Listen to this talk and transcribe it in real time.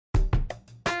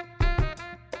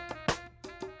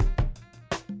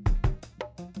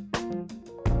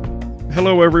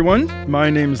Hello, everyone. My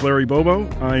name is Larry Bobo.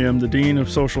 I am the Dean of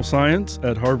Social Science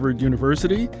at Harvard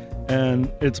University, and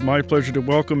it's my pleasure to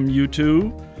welcome you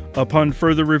to, upon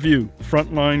further review,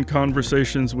 Frontline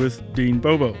Conversations with Dean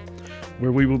Bobo,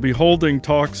 where we will be holding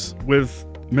talks with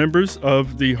members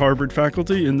of the Harvard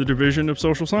faculty in the Division of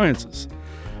Social Sciences.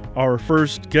 Our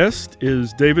first guest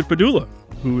is David Pedulla,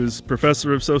 who is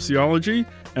professor of sociology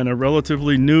and a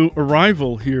relatively new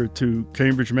arrival here to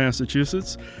Cambridge,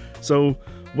 Massachusetts. So,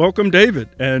 welcome, David,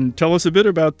 and tell us a bit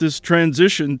about this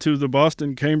transition to the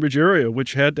Boston-Cambridge area,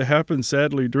 which had to happen,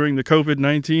 sadly, during the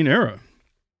COVID-19 era.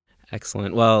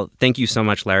 Excellent. Well, thank you so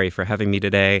much, Larry, for having me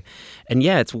today. And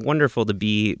yeah, it's wonderful to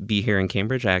be here in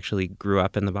Cambridge. I actually grew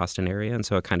up in the Boston area, and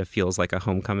so it kind of feels like a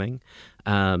homecoming.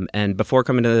 And before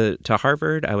coming to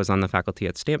Harvard, I was on the faculty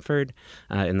at Stanford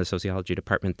in the sociology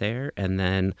department there. And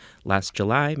then last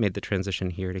July, made the transition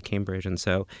here to Cambridge. And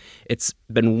so it's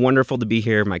been wonderful to be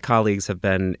here. My colleagues have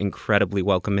been incredibly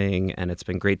welcoming, and it's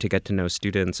been great to get to know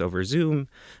students over Zoom.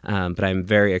 But I'm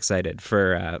very excited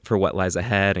for what lies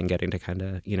ahead and getting to kind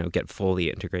of, get fully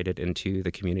integrated into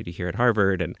the community here at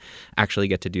Harvard and actually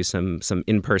get to do some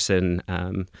in-person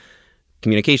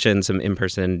communication, some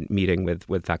in-person meeting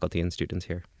with faculty and students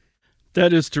here.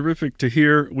 That is terrific to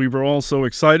hear. We were all so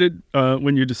excited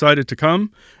when you decided to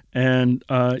come, and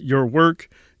your work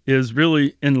is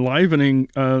really enlivening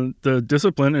the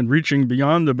discipline and reaching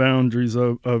beyond the boundaries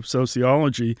of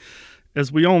sociology.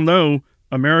 As we all know,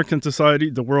 American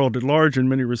society, the world at large in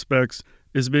many respects,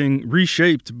 is being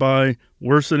reshaped by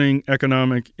worsening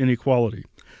economic inequality.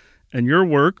 And your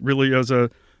work, really as a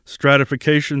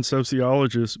stratification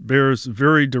sociologist, bears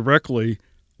very directly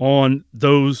on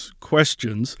those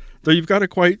questions, though you've got a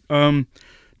quite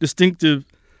distinctive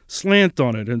slant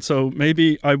on it. And so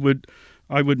maybe I would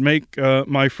make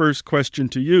my first question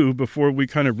to you before we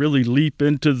kind of really leap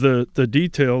into the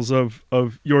details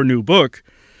of your new book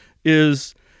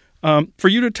is for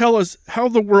you to tell us how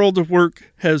the world of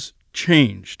work has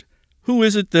changed. Who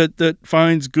is it that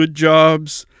finds good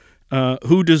jobs,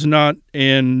 who does not,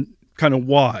 and kind of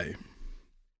why?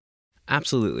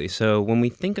 Absolutely. So when we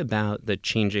think about the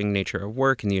changing nature of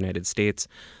work in the United States,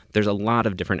 there's a lot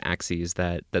of different axes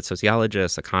that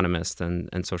sociologists, economists,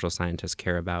 and social scientists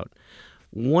care about.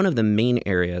 One of the main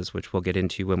areas, which we'll get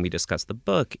into when we discuss the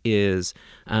book, is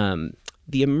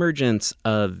the emergence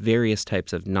of various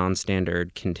types of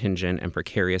nonstandard, contingent, and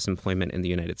precarious employment in the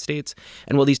United States.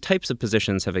 And while these types of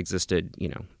positions have existed,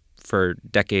 for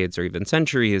decades or even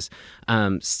centuries,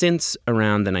 since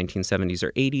around the 1970s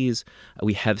or 80s,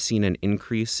 we have seen an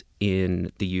increase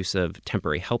in the use of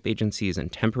temporary help agencies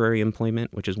and temporary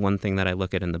employment, which is one thing that I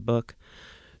look at in the book.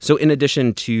 So in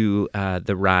addition to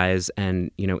the rise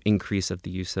and increase of the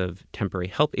use of temporary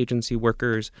help agency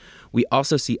workers, we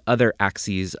also see other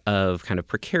axes of kind of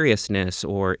precariousness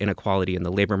or inequality in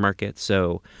the labor market.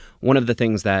 So one of the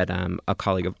things that a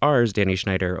colleague of ours, Danny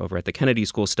Schneider, over at the Kennedy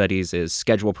School studies is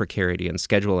schedule precarity and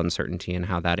schedule uncertainty and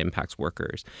how that impacts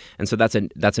workers. And so that's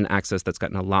an axis that's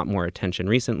gotten a lot more attention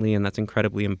recently, and that's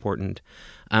incredibly important.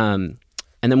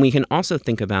 And then we can also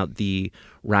think about the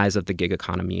rise of the gig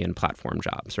economy and platform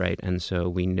jobs, right? And so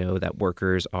we know that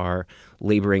workers are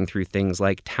laboring through things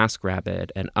like TaskRabbit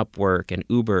and Upwork and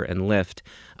Uber and Lyft.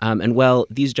 And while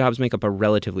these jobs make up a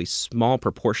relatively small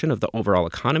proportion of the overall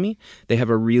economy, they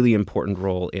have a really important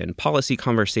role in policy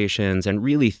conversations and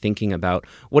really thinking about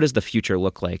what does the future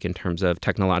look like in terms of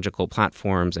technological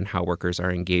platforms and how workers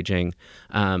are engaging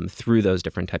through those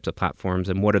different types of platforms,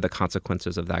 and what are the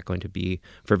consequences of that going to be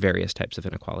for various types of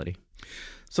inequality.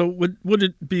 So would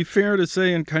it be fair to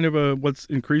say, in kind of what's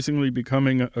increasingly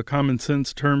becoming a common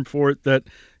sense term for it, that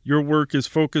your work is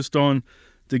focused on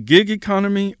the gig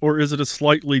economy, or is it a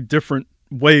slightly different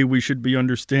way we should be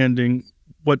understanding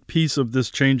what piece of this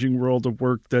changing world of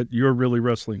work that you're really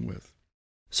wrestling with?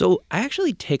 So I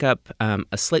actually take up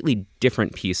a slightly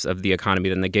different piece of the economy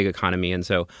than the gig economy. And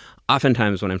so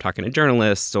oftentimes when I'm talking to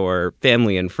journalists or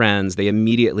family and friends, they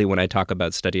immediately, when I talk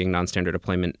about studying nonstandard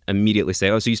employment, immediately say,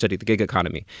 oh, so you study the gig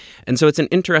economy. And so it's an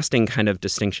interesting kind of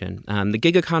distinction. The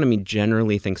gig economy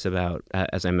generally thinks about,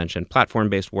 as I mentioned,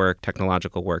 platform-based work,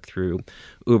 technological work through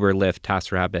Uber, Lyft,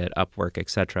 TaskRabbit, Upwork, et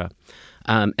cetera.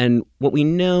 And what we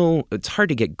know, it's hard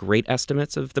to get great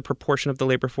estimates of the proportion of the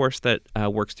labor force that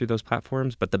works through those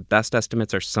platforms, but the best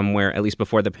estimates are somewhere, at least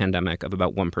before the pandemic, of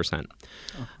about 1%.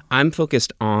 Oh. I'm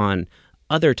focused on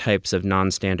other types of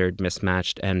non-standard,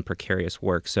 mismatched, and precarious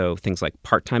work. So things like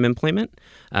part-time employment,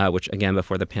 which again,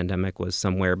 before the pandemic was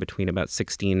somewhere between about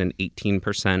 16 and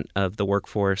 18% of the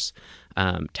workforce.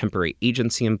 temporary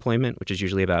agency employment, which is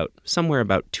usually somewhere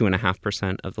about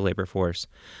 2.5% of the labor force.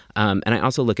 And I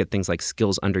also look at things like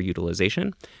skills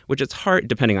underutilization, which it's hard,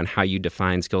 depending on how you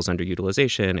define skills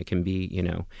underutilization. It can be,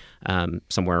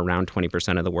 somewhere around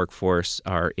 20% of the workforce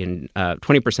are in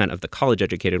 20% of the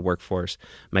college-educated workforce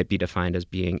might be defined as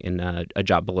being in a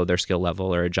job below their skill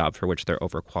level or a job for which they're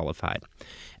overqualified.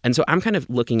 And so I'm kind of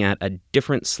looking at a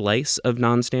different slice of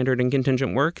non-standard and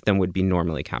contingent work than would be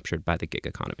normally captured by the gig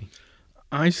economy.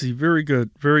 I see. Very good.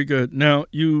 Very good. Now,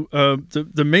 you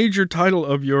the major title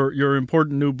of your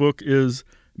important new book is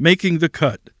Making the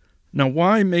Cut. Now,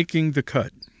 why Making the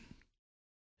Cut?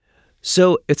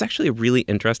 So it's actually really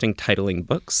interesting titling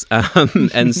books.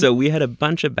 And so we had a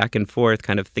bunch of back and forth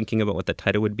kind of thinking about what the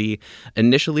title would be.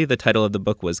 Initially, the title of the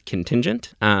book was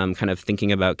Contingent, kind of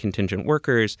thinking about contingent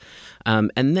workers.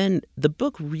 And then the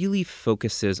book really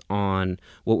focuses on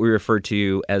what we refer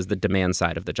to as the demand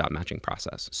side of the job matching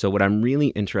process. So what I'm really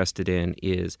interested in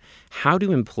is how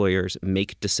do employers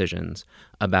make decisions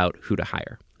about who to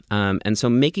hire? And so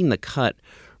Making the Cut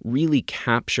really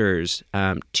captures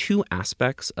two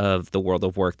aspects of the world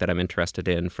of work that I'm interested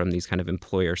in from these kind of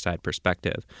employer side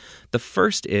perspective. The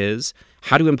first is,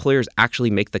 how do employers actually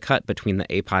make the cut between the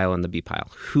A pile and the B pile?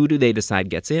 Who do they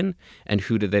decide gets in and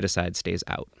who do they decide stays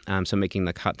out? So making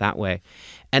the cut that way.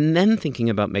 And then thinking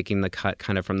about making the cut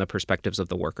kind of from the perspectives of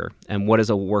the worker. And what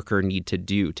does a worker need to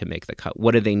do to make the cut?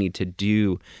 What do they need to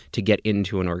do to get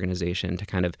into an organization to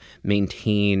kind of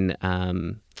maintain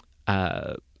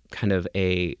kind of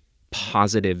a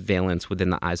positive valence within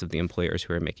the eyes of the employers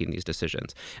who are making these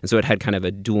decisions. And so it had kind of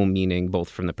a dual meaning, both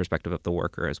from the perspective of the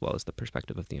worker as well as the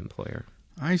perspective of the employer.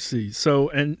 I see. So,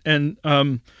 and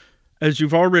as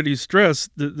you've already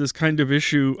stressed, this kind of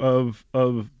issue of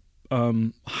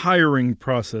hiring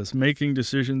process, making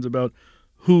decisions about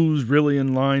who's really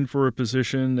in line for a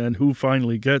position and who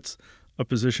finally gets a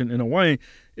position in a way,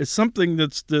 is something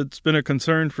that's been a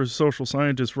concern for social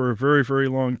scientists for a very, very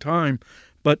long time.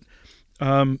 But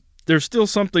there's still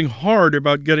something hard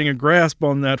about getting a grasp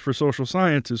on that for social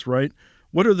scientists, right?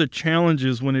 What are the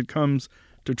challenges when it comes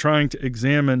to trying to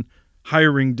examine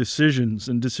hiring decisions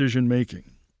and decision making?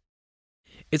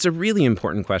 It's a really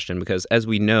important question because, as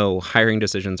we know, hiring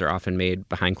decisions are often made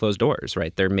behind closed doors,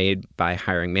 right? They're made by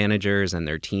hiring managers and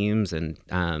their teams and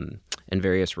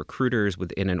various recruiters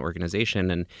within an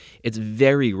organization. And it's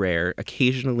very rare.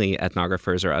 Occasionally,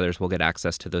 ethnographers or others will get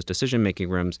access to those decision-making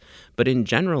rooms. But in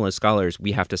general, as scholars,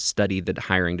 we have to study the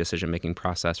hiring decision-making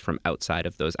process from outside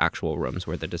of those actual rooms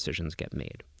where the decisions get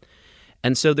made.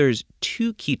 And so there's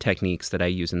two key techniques that I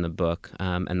use in the book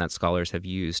and that scholars have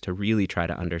used to really try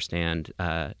to understand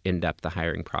in depth the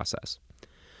hiring process.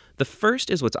 The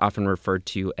first is what's often referred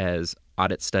to as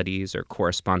audit studies or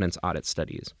correspondence audit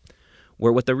studies,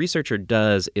 where what the researcher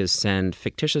does is send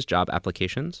fictitious job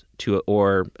applications to,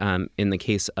 or in the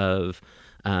case of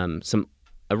some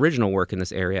original work in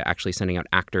this area, actually sending out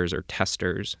actors or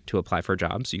testers to apply for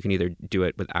jobs. So you can either do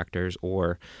it with actors,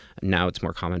 or now it's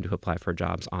more common to apply for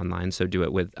jobs online. So do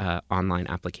it with online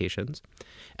applications.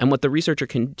 And what the researcher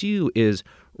can do is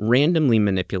randomly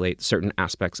manipulate certain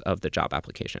aspects of the job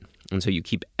application. And so you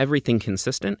keep everything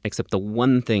consistent except the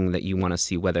one thing that you want to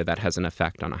see whether that has an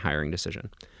effect on a hiring decision.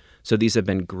 So these have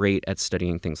been great at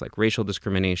studying things like racial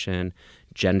discrimination,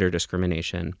 gender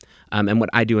discrimination. And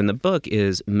what I do in the book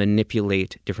is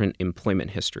manipulate different employment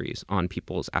histories on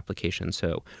people's applications.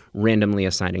 So randomly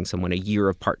assigning someone a year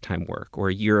of part-time work or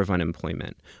a year of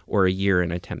unemployment or a year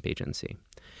in a temp agency.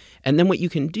 And then what you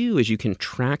can do is you can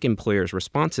track employers'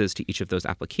 responses to each of those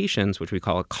applications, which we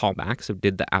call a callback. So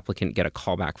did the applicant get a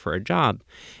callback for a job?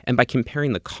 And by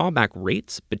comparing the callback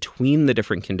rates between the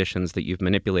different conditions that you've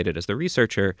manipulated as the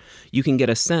researcher, you can get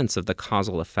a sense of the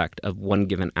causal effect of one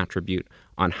given attribute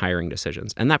on hiring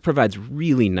decisions. And that provides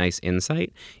really nice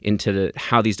insight into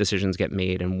how these decisions get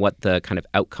made and what the kind of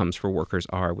outcomes for workers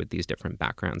are with these different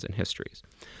backgrounds and histories.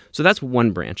 So that's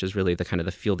one branch, is really the kind of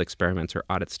the field experiments or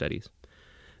audit studies.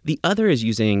 The other is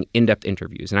using in-depth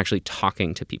interviews and actually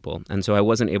talking to people. And so I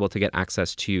wasn't able to get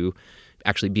access to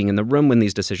actually being in the room when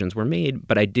these decisions were made,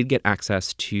 but I did get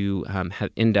access to have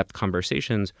in-depth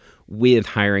conversations with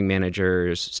hiring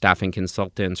managers, staffing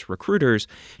consultants, recruiters,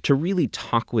 to really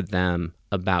talk with them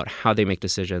about how they make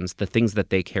decisions, the things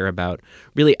that they care about,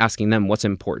 really asking them what's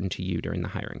important to you during the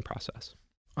hiring process.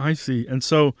 I see. And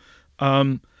so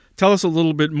tell us a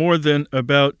little bit more then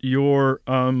about your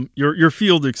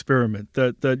field experiment,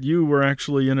 that you were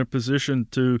actually in a position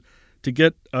to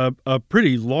get a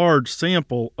pretty large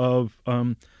sample of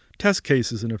test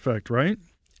cases, in effect, right?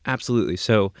 Absolutely.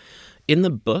 So In the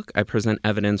book, I present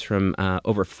evidence from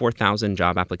over 4,000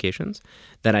 job applications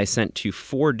that I sent to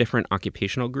 4 different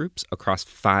occupational groups across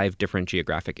 5 different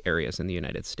geographic areas in the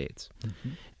United States. Mm-hmm.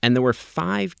 And there were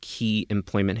 5 key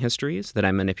employment histories that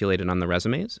I manipulated on the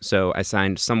resumes. So I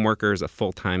assigned some workers a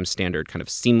full-time standard kind of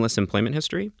seamless employment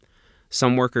history.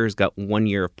 Some workers got 1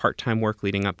 year of part-time work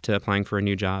leading up to applying for a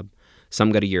new job.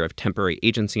 Some got a year of temporary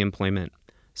agency employment.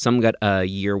 Some got a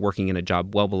year working in a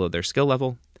job well below their skill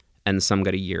level. And some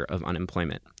got a year of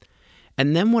unemployment.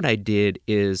 And then what I did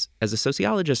is, as a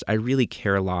sociologist, I really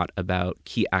care a lot about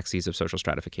key axes of social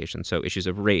stratification, so issues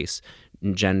of race,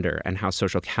 gender, and how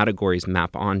social categories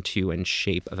map onto and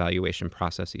shape evaluation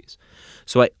processes.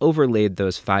 So I overlaid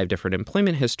those 5 different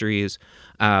employment histories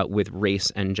with race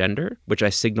and gender, which I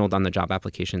signaled on the job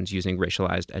applications using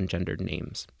racialized and gendered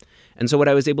names. And so what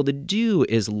I was able to do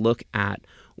is look at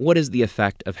what is the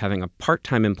effect of having a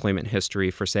part-time employment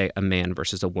history for, say, a man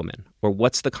versus a woman? Or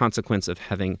what's the consequence of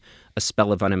having a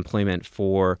spell of unemployment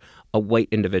for a white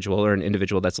individual or an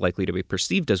individual that's likely to be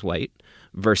perceived as white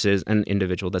versus an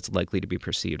individual that's likely to be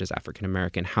perceived as African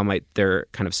American? How might their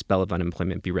kind of spell of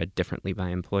unemployment be read differently by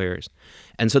employers?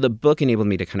 And so the book enabled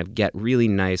me to kind of get really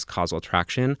nice causal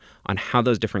traction on how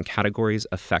those different categories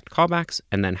affect callbacks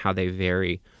and then how they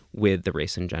vary with the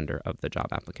race and gender of the job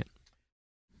applicant.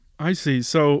 I see.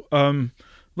 So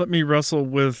let me wrestle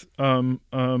with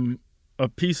a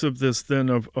piece of this then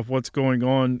of what's going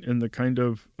on in the kind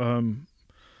of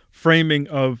framing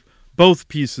of both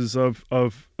pieces of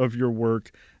your work.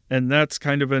 And that's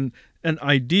kind of an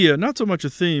idea, not so much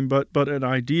a theme, but an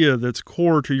idea that's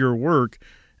core to your work.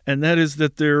 And that is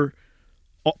that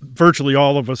virtually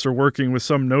all of us are working with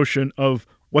some notion of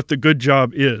what the good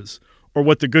job is, or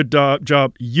what the good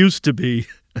job used to be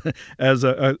as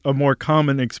a more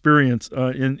common experience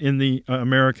in the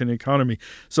American economy.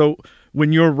 So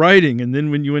when you're writing and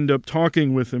then when you end up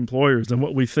talking with employers and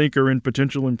what we think are in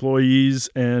potential employees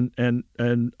and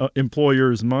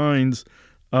employers' minds,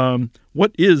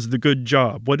 what is the good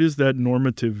job? What is that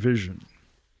normative vision?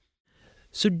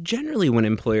 So generally when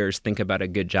employers think about a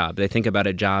good job, they think about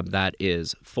a job that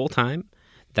is full-time,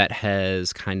 that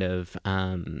has kind of,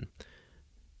 in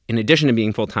addition to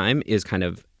being full-time,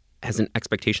 has an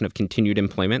expectation of continued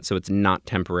employment, so it's not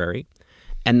temporary,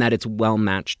 and that it's well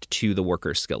matched to the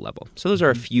worker's skill level. So those are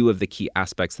a few of the key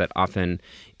aspects that often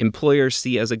employers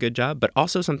see as a good job, but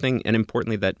also something, and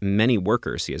importantly, that many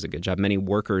workers see as a good job. Many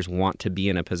workers want to be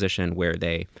in a position where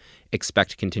they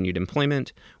expect continued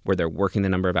employment, where they're working the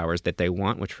number of hours that they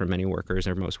want, which for many workers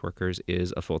or most workers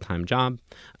is a full-time job.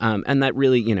 And that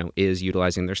really, is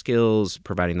utilizing their skills,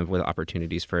 providing them with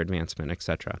opportunities for advancement, et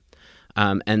cetera.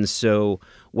 And so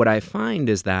what I find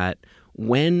is that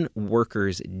when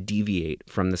workers deviate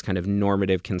from this kind of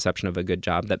normative conception of a good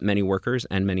job that many workers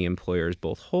and many employers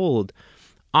both hold,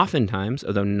 oftentimes,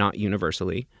 although not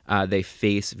universally, they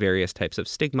face various types of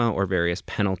stigma or various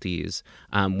penalties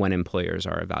when employers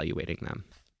are evaluating them.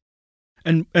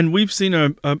 And we've seen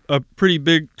a pretty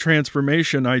big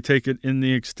transformation, I take it, in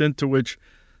the extent to which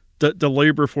the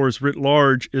labor force writ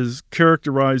large is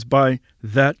characterized by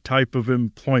that type of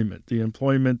employment, the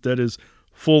employment that is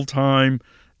full-time,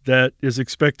 that is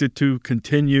expected to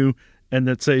continue, and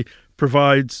that, say,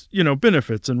 provides,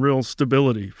 benefits and real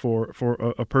stability for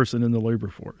a person in the labor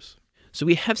force. So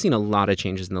we have seen a lot of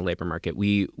changes in the labor market.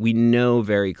 We know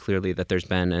very clearly that there's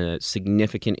been a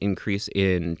significant increase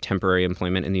in temporary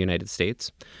employment in the United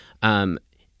States.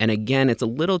 And again, it's a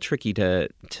little tricky to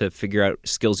figure out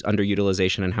skills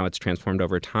underutilization and how it's transformed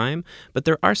over time. But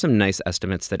there are some nice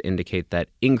estimates that indicate that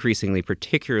increasingly,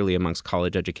 particularly amongst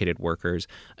college-educated workers,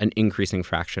 an increasing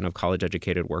fraction of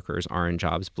college-educated workers are in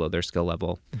jobs below their skill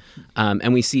level.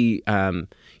 And we see,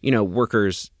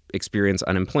 workers experience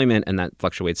unemployment, and that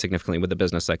fluctuates significantly with the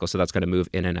business cycle. So that's going to move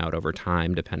in and out over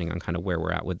time, depending on kind of where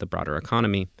we're at with the broader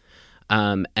economy.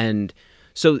 And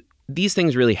so these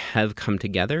things really have come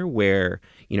together where,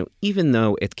 even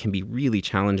though it can be really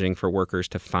challenging for workers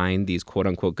to find these quote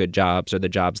unquote good jobs or the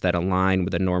jobs that align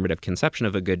with a normative conception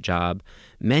of a good job,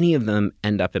 many of them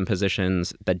end up in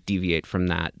positions that deviate from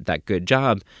that good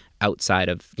job outside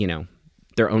of,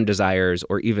 their own desires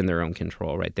or even their own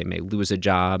control, right? They may lose a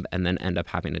job and then end up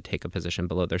having to take a position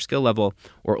below their skill level,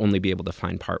 or only be able to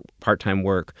find part-time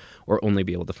work, or only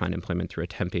be able to find employment through a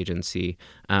temp agency.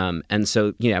 And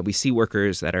so, we see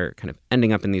workers that are kind of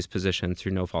ending up in these positions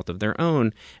through no fault of their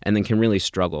own, and then can really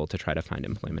struggle to try to find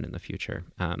employment in the future,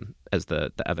 as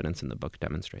the evidence in the book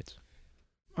demonstrates.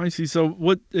 I see. So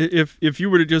what if you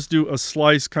were to just do a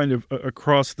slice kind of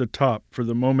across the top for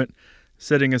the moment,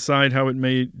 setting aside how it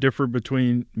may differ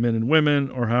between men and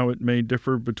women or how it may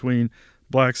differ between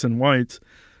blacks and whites,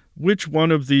 which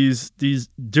one of these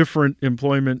different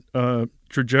employment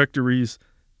trajectories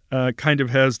kind of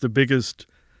has the biggest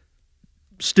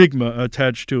stigma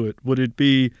attached to it? Would it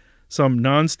be some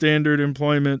non-standard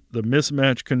employment, the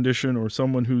mismatched condition, or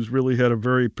someone who's really had a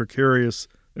very precarious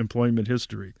employment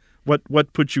history?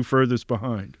 What puts you furthest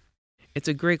behind? It's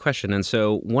a great question. And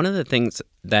so one of the things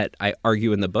that I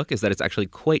argue in the book is that it's actually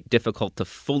quite difficult to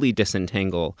fully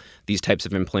disentangle these types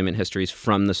of employment histories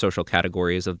from the social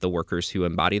categories of the workers who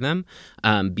embody them,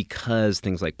 because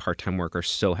things like part-time work are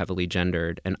so heavily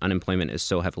gendered and unemployment is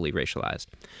so heavily racialized.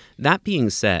 That being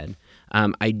said,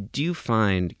 I do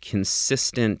find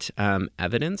consistent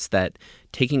evidence that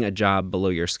taking a job below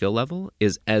your skill level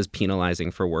is as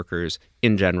penalizing for workers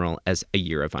in general as a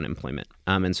year of unemployment.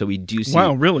 And so we do see...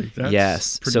 Wow, really? That's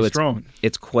yes, pretty so strong.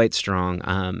 It's quite strong.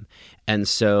 And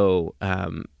so,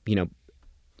 it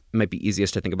might be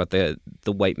easiest to think about the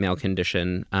white male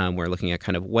condition. We're looking at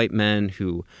kind of white men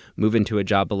who move into a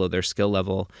job below their skill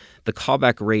level. The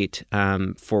callback rate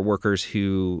for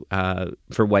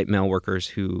white male workers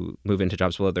who move into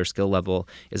jobs below their skill level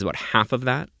is about half of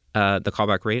that. The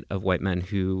callback rate of white men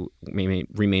who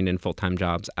remained in full-time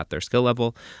jobs at their skill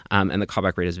level. And the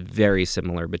callback rate is very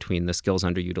similar between the skills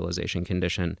underutilization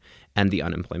condition and the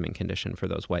unemployment condition for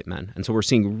those white men. And so we're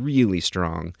seeing really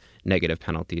strong negative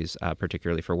penalties,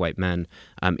 particularly for white men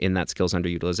in that skills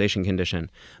underutilization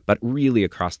condition. But really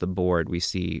across the board, we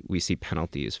see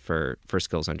penalties for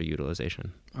skills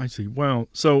underutilization. I see. Wow.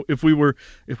 So if we were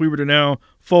to now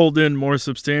fold in more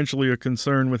substantially a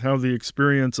concern with how the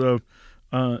experience of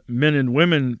men and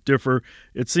women differ,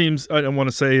 it seems, I don't want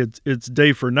to say it's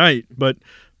day for night, but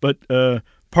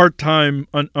part-time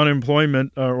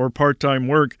unemployment or part-time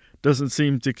work doesn't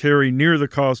seem to carry near the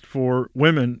cost for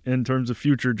women in terms of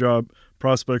future job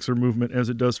prospects or movement as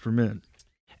it does for men.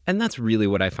 And that's really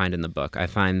what I find in the book. I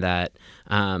find that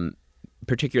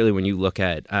particularly when you look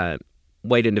at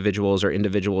white individuals or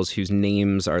individuals whose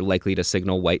names are likely to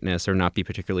signal whiteness or not be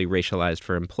particularly racialized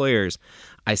for employers,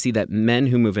 I see that men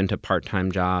who move into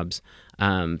part-time jobs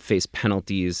face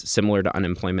penalties similar to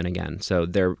unemployment again. So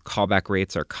their callback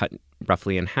rates are cut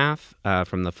roughly in half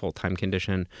from the full-time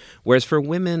condition. Whereas for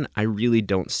women, I really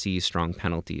don't see strong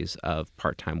penalties of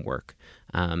part-time work.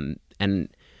 And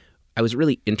I was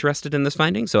really interested in this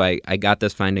finding. So I got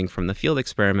this finding from the field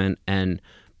experiment, and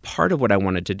part of what I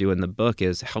wanted to do in the book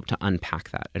is help to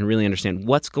unpack that and really understand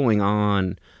what's going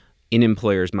on in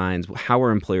employers' minds. How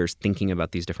are employers thinking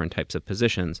about these different types of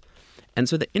positions? And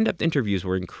so the in-depth interviews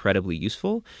were incredibly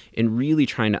useful in really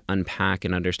trying to unpack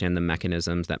and understand the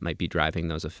mechanisms that might be driving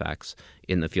those effects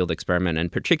in the field experiment.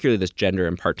 And particularly this gender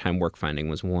and part-time work finding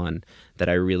was one that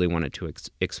I really wanted to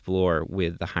explore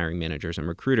with the hiring managers and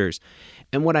recruiters.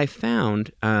 And what I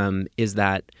found is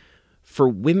that for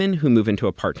women who move into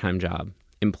a part-time job,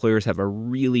 employers have a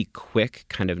really quick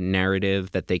kind of narrative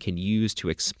that they can use to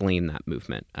explain that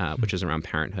movement, which is around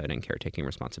parenthood and caretaking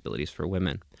responsibilities for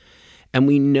women. And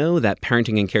we know that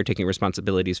parenting and caretaking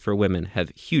responsibilities for women have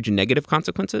huge negative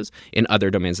consequences in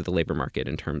other domains of the labor market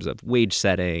in terms of wage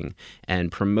setting and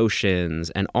promotions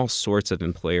and all sorts of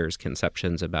employers'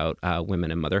 conceptions about women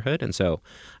and motherhood. And so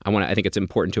I think it's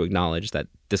important to acknowledge that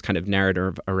this kind of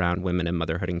narrative around women and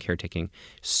motherhood and caretaking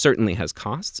certainly has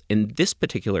costs. In this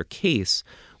particular case,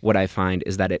 what I find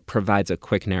is that it provides a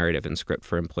quick narrative and script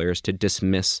for employers to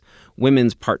dismiss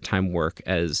women's part-time work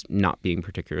as not being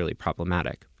particularly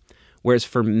problematic. Whereas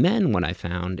for men, what I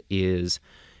found is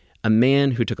a man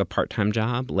who took a part-time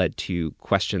job led to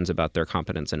questions about their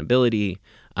competence and ability,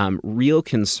 real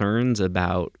concerns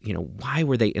about, why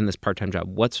were they in this part-time job?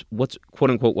 What's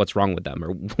quote unquote, what's wrong with them?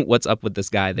 Or what's up with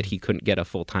this guy that he couldn't get a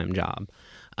full-time job?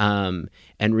 And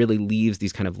really leaves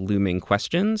these kind of looming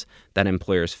questions that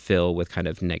employers fill with kind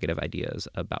of negative ideas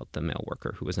about the male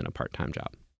worker who was in a part-time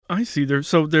job. I see. There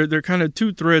are kind of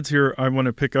two threads here I want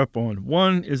to pick up on.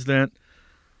 One is that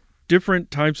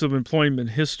different types of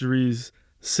employment histories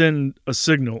send a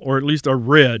signal, or at least are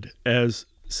read as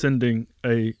sending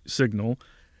a signal.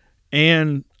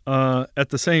 And at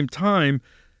the same time,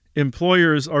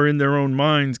 employers are in their own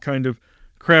minds kind of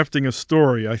crafting a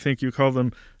story. I think you call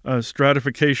them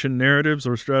stratification narratives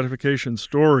or stratification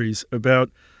stories about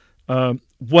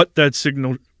what that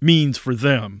signal means for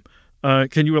them.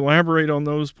 Can you elaborate on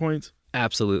those points?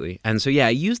 Absolutely. And so, I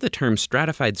use the term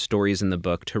stratified stories in the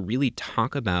book to really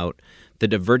talk about the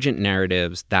divergent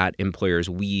narratives that employers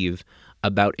weave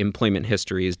about employment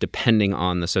histories depending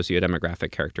on the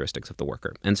sociodemographic characteristics of the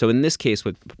worker. And so in this case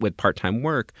with part-time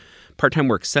work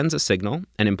sends a signal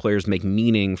and employers make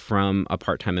meaning from a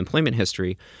part-time employment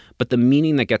history, but the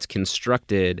meaning that gets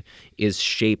constructed is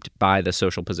shaped by the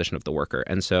social position of the worker.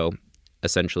 And so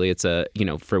essentially. It's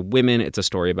for women, it's a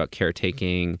story about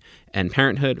caretaking and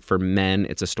parenthood. For men,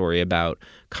 it's a story about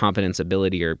competence,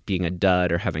 ability, or being a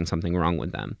dud or having something wrong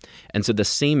with them. And so the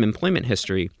same employment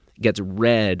history gets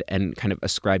read and kind of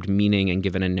ascribed meaning and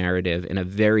given a narrative in a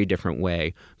very different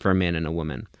way for a man and a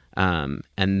woman.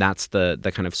 And that's the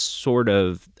kind of sort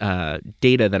of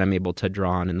data that I'm able to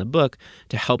draw on in the book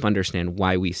to help understand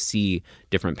why we see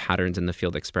different patterns in the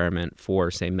field experiment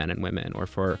for, say, men and women, or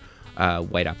for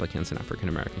white applicants and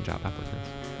African-American job applicants.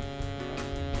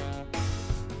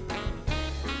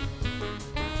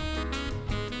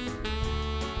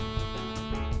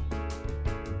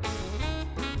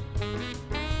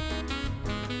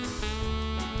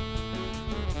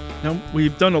 Now,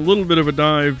 we've done a little bit of a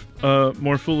dive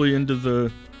more fully into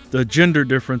the gender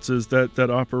differences that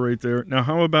operate there. Now,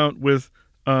 how about with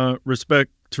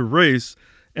respect to race,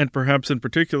 and perhaps in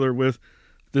particular with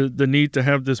the need to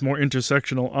have this more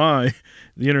intersectional eye,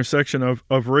 the intersection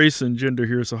of race and gender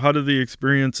here? So how do the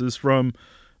experiences from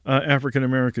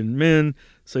African-American men,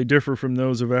 say, differ from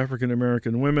those of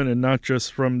African-American women, and not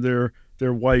just from their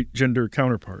white gender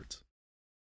counterparts?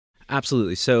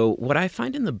 Absolutely. So what I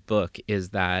find in the book is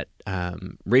that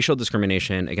racial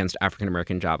discrimination against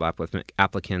African-American job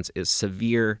applicants is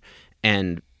severe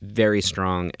and very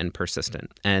strong and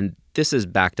persistent. And this is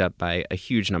backed up by a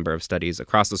huge number of studies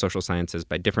across the social sciences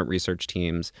by different research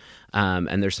teams.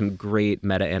 And there's some great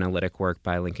meta-analytic work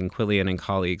by Lincoln Quillian and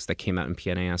colleagues that came out in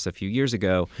PNAS a few years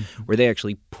ago, where they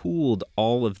actually pooled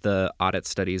all of the audit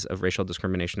studies of racial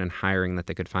discrimination and hiring that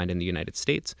they could find in the United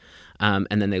States. And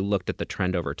then they looked at the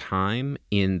trend over time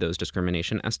in those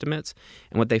discrimination estimates.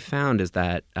 And what they found is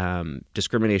that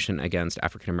discrimination against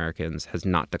African Americans has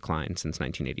not declined since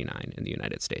 1989 in the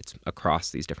United States across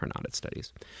these different audit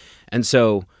studies. And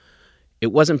so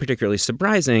it wasn't particularly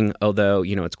surprising, although,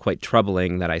 it's quite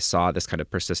troubling that I saw this kind of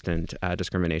persistent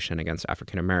discrimination against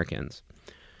African Americans.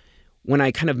 When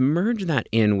I kind of merge that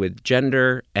in with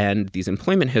gender and these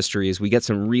employment histories, we get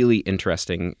some really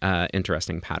interesting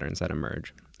patterns that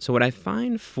emerge. So what I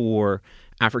find for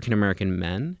African American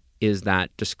men is that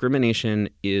discrimination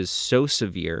is so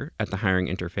severe at the hiring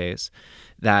interface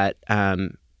that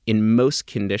in most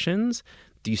conditions,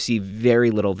 you see very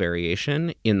little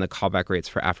variation in the callback rates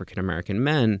for African American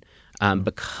men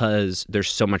because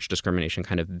there's so much discrimination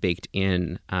kind of baked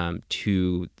in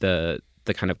to the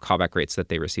kind of callback rates that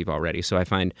they receive already. So I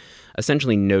find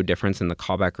essentially no difference in the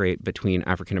callback rate between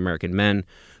African American men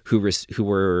who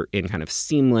were in kind of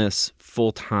seamless,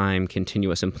 full-time,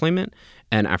 continuous employment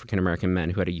and African American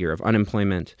men who had a year of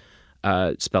unemployment,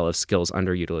 spell of skills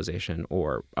underutilization,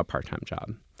 or a part-time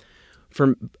job.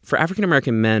 For African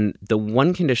American men, the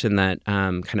one condition that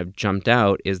kind of jumped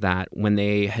out is that when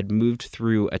they had moved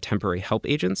through a temporary help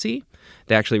agency,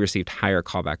 they actually received higher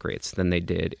callback rates than they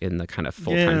did in the kind of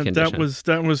full-time condition.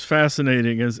 That was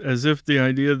fascinating, as if the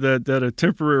idea that a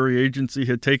temporary agency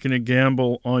had taken a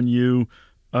gamble on you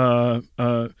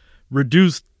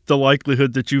reduced the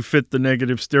likelihood that you fit the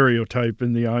negative stereotype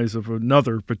in the eyes of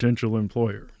another potential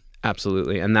employer.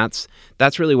 Absolutely. And that's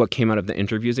really what came out of the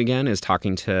interviews again, is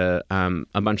talking to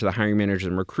a bunch of the hiring managers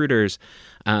and recruiters.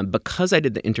 Because I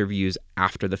did the interviews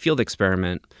after the field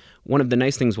experiment, one of the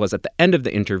nice things was at the end of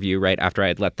the interview, right after I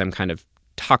had let them kind of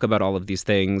talk about all of these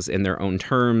things in their own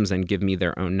terms and give me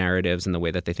their own narratives and the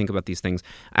way that they think about these things,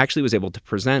 I actually was able to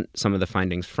present some of the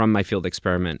findings from my field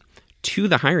experiment to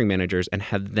the hiring managers and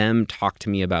have them talk to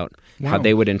me about how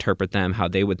they would interpret them, how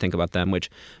they would think about them, which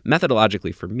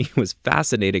methodologically for me was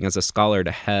fascinating as a scholar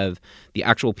to have the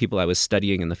actual people I was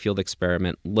studying in the field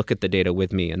experiment look at the data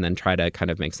with me and then try to kind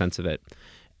of make sense of it.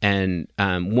 And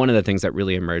one of the things that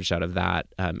really emerged out of that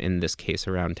in this case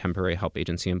around temporary help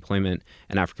agency employment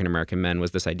and African-American men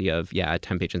was this idea of, a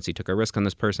temp agency took a risk on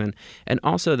this person. And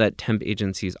also that temp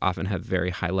agencies often have very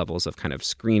high levels of kind of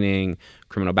screening,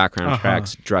 criminal background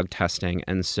checks, drug testing.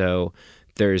 And so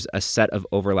there's a set of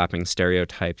overlapping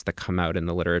stereotypes that come out in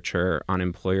the literature on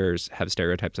employers have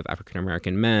stereotypes of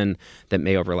African-American men that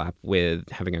may overlap with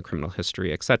having a criminal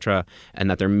history, et cetera,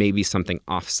 and that there may be something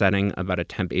offsetting about a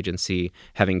temp agency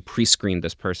having pre-screened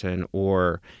this person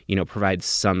or, provide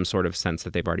some sort of sense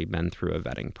that they've already been through a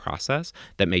vetting process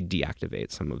that may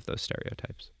deactivate some of those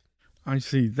stereotypes. I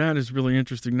see. That is really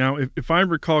interesting. Now, if I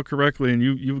recall correctly, and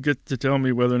you get to tell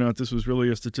me whether or not this was really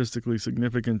a statistically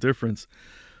significant difference,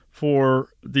 for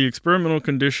the experimental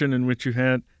condition in which you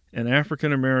had an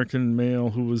African-American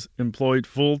male who was employed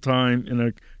full-time in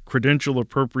a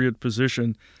credential-appropriate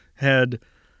position had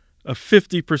a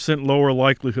 50% lower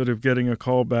likelihood of getting a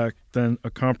callback than a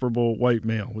comparable white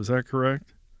male. Was that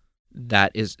correct?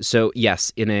 That is so.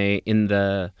 Yes, in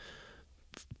the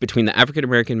between the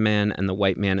African-American man and the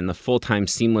white man in the full-time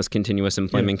seamless continuous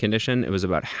employment condition, it was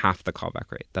about half the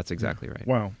callback rate. That's exactly right.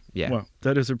 Wow. Yeah. Wow.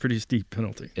 That is a pretty steep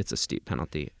penalty. It's a steep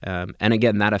penalty. And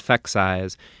again, that effect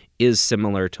size is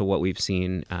similar to what we've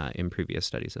seen in previous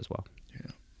studies as well.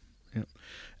 Yeah.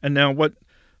 And now what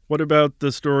about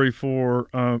the story for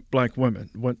Black women?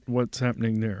 What's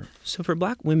happening there? So for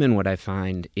Black women, what I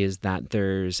find is that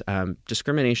there's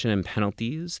discrimination and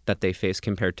penalties that they face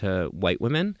compared to white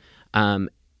women.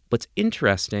 What's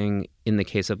interesting in the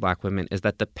case of Black women is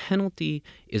that the penalty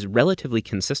is relatively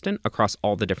consistent across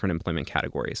all the different employment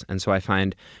categories. And so I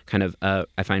find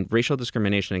racial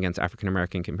discrimination against African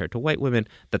American compared to white women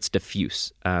that's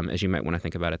diffuse, as you might want to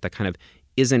think about it, that kind of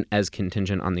isn't as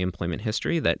contingent on the employment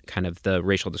history, that kind of the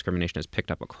racial discrimination is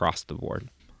picked up across the board.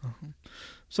 Uh-huh.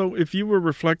 So if you were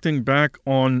reflecting back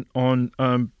on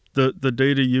the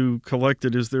data you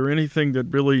collected, is there anything that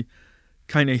really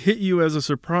kind of hit you as a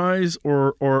surprise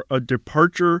or a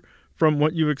departure from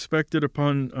what you expected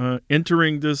upon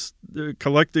entering this,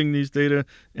 collecting these data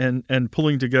and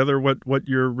pulling together what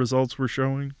your results were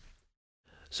showing?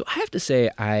 So I have to say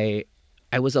I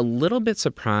was a little bit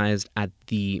surprised at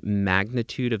the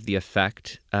magnitude of the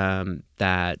effect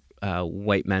that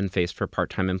white men faced for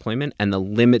part-time employment and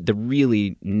the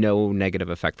really no negative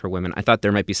effect for women. I thought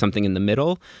there might be something in the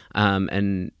middle,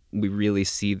 and we really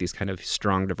see these kind of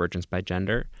strong divergence by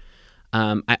gender.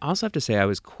 I also have to say I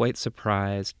was quite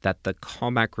surprised that the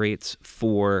callback rates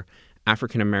for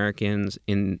African Americans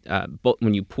in both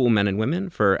when you pool men and women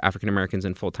for African Americans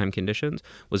in full-time conditions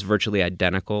was virtually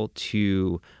identical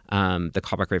to the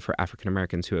callback rate for African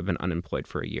Americans who have been unemployed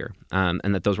for a year,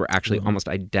 and that those were actually almost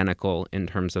identical in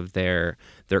terms of their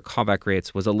callback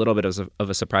rates was a little bit of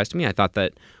a surprise to me. I thought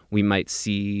that we might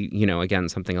see, again,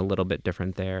 something a little bit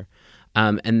different there.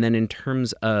 And then in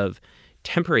terms of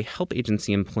temporary help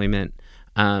agency employment,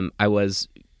 I was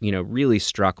really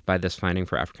struck by this finding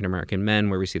for African-American men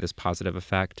where we see this positive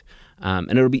effect. And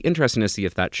it'll be interesting to see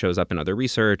if that shows up in other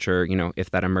research or,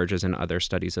 if that emerges in other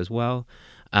studies as well.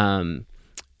 And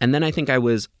then I think I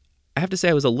have to say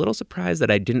I was a little surprised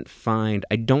that I don't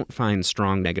find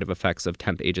strong negative effects of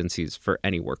temp agencies for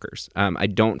any workers. I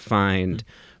don't find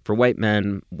for white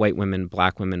men, white women,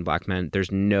 black men,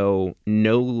 there's no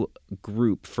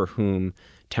group for whom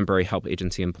temporary help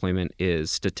agency employment is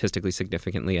statistically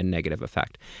significantly a negative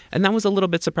effect. And that was a little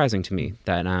bit surprising to me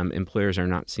that employers are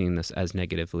not seeing this as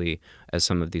negatively as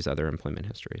some of these other employment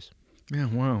histories. Yeah,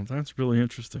 wow, that's really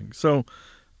interesting. So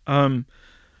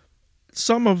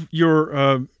some of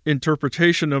your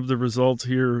interpretation of the results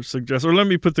here suggests, or let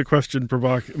me put the question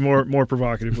more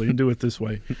provocatively and do it this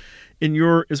way. In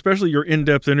especially your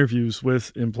in-depth interviews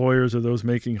with employers or those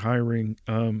making hiring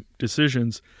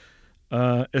decisions,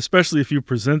 especially if you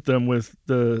present them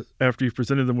after you've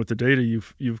presented them with the data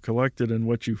you've collected and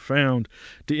what you found,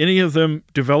 do any of them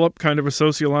develop kind of a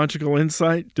sociological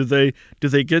insight? Do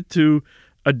they get to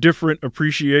a different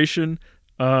appreciation?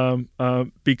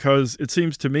 Because it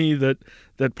seems to me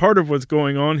that part of what's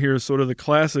going on here is sort of the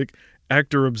classic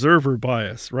actor-observer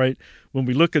bias, right? When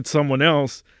we look at someone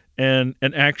else and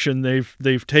an action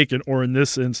they've taken, or in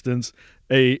this instance,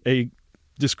 a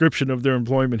description of their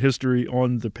employment history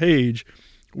on the page,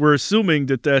 we're assuming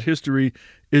that history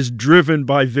is driven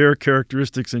by their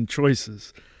characteristics and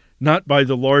choices, not by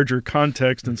the larger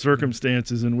context and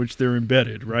circumstances in which they're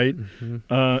embedded, right?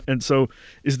 Mm-hmm. And so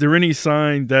is there any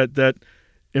sign that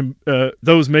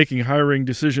those making hiring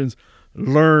decisions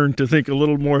learn to think a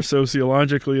little more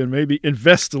sociologically and maybe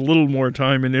invest a little more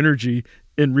time and energy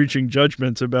in reaching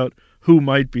judgments about who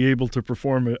might be able to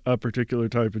perform a particular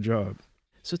type of job?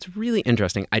 So it's really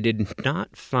interesting. I did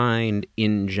not find,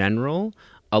 in general,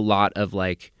 a lot of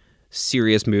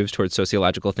serious moves towards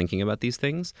sociological thinking about these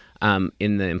things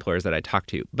in the employers that I talked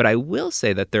to. But I will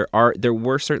say that there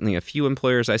were certainly a few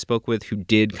employers I spoke with who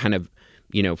did kind of,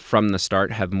 from the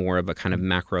start have more of a kind of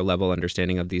macro level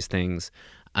understanding of these things.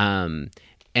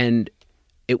 And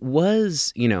it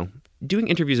was, doing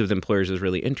interviews with employers is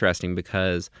really interesting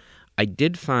because I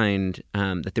did find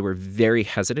that they were very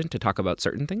hesitant to talk about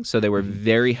certain things. So they were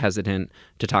very hesitant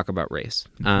to talk about race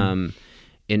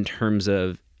in terms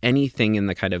of anything in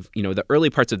the kind of, the early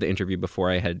parts of the interview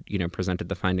before I had, presented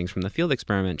the findings from the field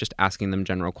experiment, just asking them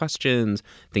general questions,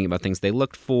 thinking about things they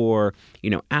looked for,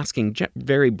 asking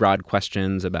very broad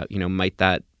questions about, might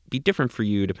that be different for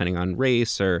you depending on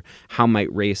race, or how might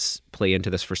race play into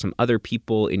this for some other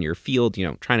people in your field,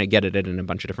 trying to get at it in a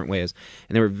bunch of different ways.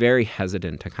 And they were very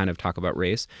hesitant to kind of talk about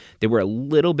race. They were a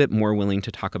little bit more willing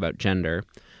to talk about gender.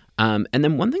 And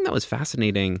then one thing that was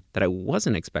fascinating that I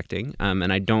wasn't expecting,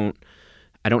 and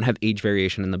I don't have age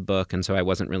variation in the book, and so I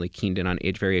wasn't really keened in on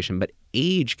age variation. But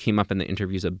age came up in the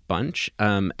interviews a bunch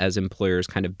as employers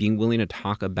kind of being willing to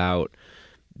talk about,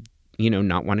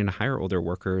 not wanting to hire older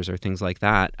workers or things like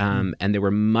that. And they were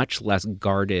much less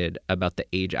guarded about the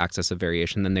age axis of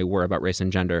variation than they were about race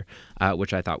and gender,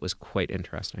 which I thought was quite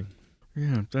interesting.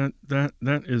 Yeah,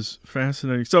 that is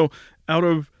fascinating. So out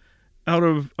of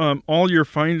all your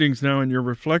findings now and your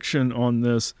reflection on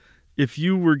this, if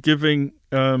you were giving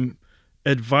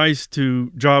advice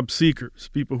to job seekers,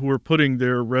 people who are putting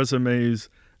their resumes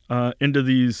into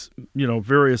these,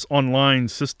 various online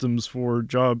systems for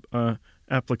job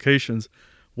applications,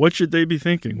 what should they be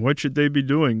thinking? What should they be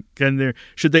doing?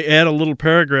 Should they add a little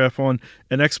paragraph on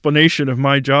an explanation of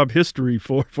my job history,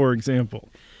 for example?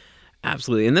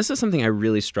 Absolutely. And this is something I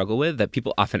really struggle with that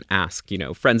people often ask.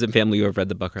 Friends and family who have read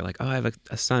the book are like, oh, I have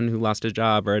a son who lost his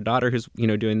job or a daughter who's,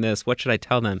 doing this. What should I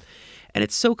tell them? And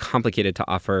it's so complicated to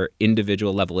offer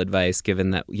individual level advice,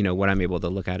 given that, what I'm able to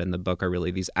look at in the book are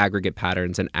really these aggregate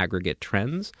patterns and aggregate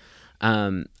trends.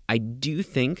 I do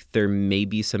think there may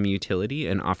be some utility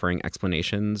in offering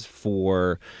explanations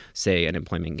for, say, an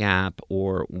employment gap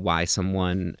or why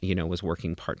someone, was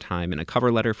working part-time in a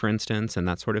cover letter, for instance, and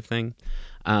that sort of thing.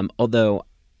 Although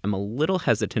I'm a little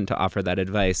hesitant to offer that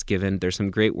advice, given there's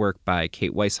some great work by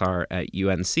Kate Weishar at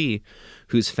UNC,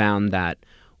 who's found that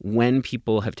when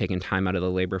people have taken time out of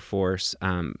the labor force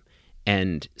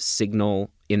and signal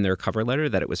in their cover letter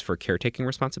that it was for caretaking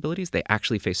responsibilities, they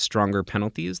actually face stronger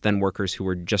penalties than workers who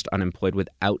were just unemployed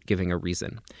without giving a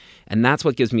reason. And that's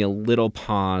what gives me a little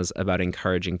pause about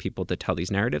encouraging people to tell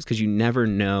these narratives, because you never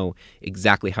know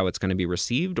exactly how it's going to be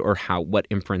received or what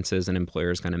inferences an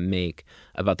employer is going to make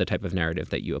about the type of narrative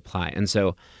that you apply. And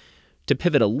so to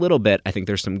pivot a little bit, I think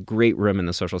there's some great room in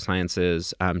the social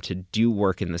sciences to do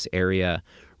work in this area,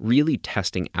 really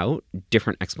testing out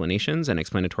different explanations and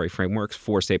explanatory frameworks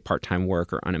for, say, part-time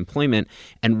work or unemployment,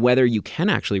 and whether you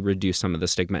can actually reduce some of the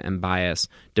stigma and bias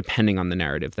depending on the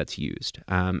narrative that's used.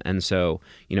 And so,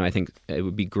 I think it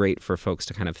would be great for folks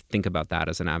to kind of think about that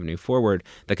as an avenue forward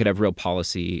that could have real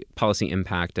policy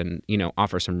impact and,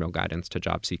 offer some real guidance to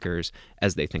job seekers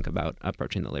as they think about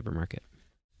approaching the labor market.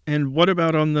 And what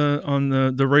about on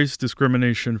the race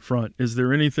discrimination front? Is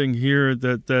there anything here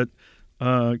that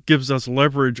gives us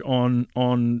leverage on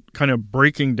kind of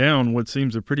breaking down what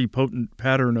seems a pretty potent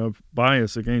pattern of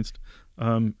bias against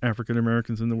African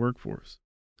Americans in the workforce?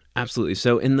 Absolutely.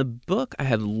 So in the book, I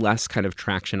had less kind of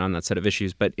traction on that set of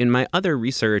issues, but in my other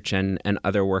research and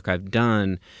other work I've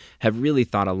done, have really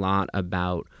thought a lot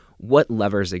about what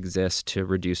levers exist to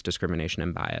reduce discrimination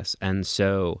and bias. And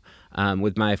so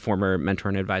with my former mentor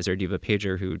and advisor, David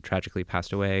Pedulla, who tragically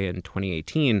passed away in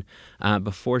 2018,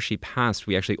 before she passed,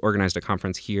 we actually organized a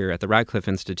conference here at the Radcliffe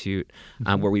Institute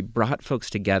where we brought folks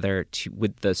together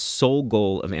with the sole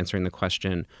goal of answering the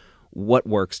question, what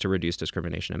works to reduce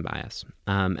discrimination and bias?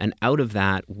 And out of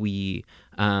that, we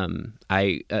kind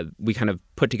of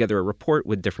put together a report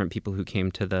with different people who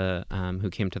came to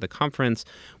the conference,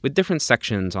 with different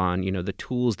sections on the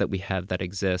tools that we have that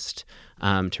exist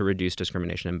to reduce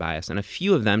discrimination and bias. And a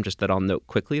few of them, just that I'll note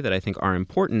quickly, that I think are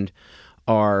important,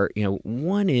 are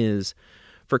one is,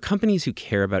 for companies who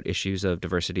care about issues of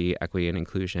diversity, equity, and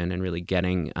inclusion, and really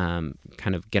getting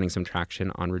some traction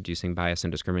on reducing bias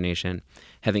and discrimination,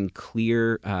 having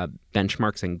clear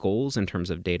benchmarks and goals in terms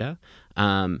of data,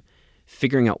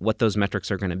 figuring out what those metrics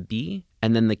are going to be,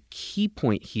 and then the key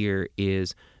point here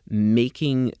is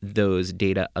making those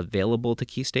data available to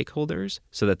key stakeholders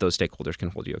so that those stakeholders can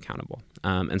hold you accountable.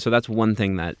 And so that's one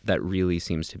thing that really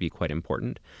seems to be quite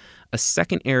important. A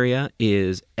second area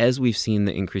is, as we've seen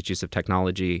the increased use of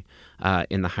technology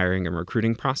in the hiring and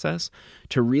recruiting process,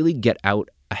 to really get out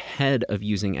ahead of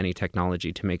using any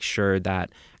technology to make sure that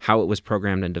how it was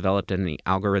programmed and developed and the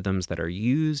algorithms that are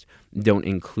used don't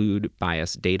include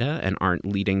biased data and aren't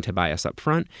leading to bias up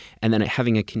front, and then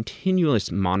having a continuous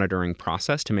monitoring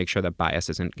process to make sure that bias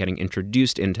isn't getting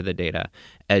introduced into the data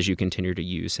as you continue to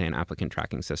use, say, an applicant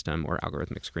tracking system or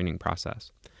algorithmic screening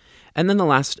process. And then the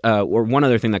last, or one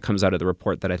other thing that comes out of the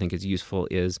report that I think is useful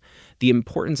is the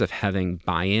importance of having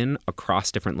buy-in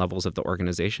across different levels of the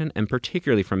organization, and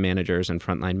particularly from managers and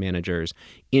frontline managers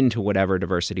into whatever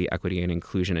diversity, equity, and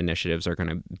inclusion initiatives are going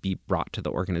to be brought to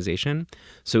the organization.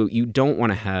 So you don't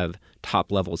want to have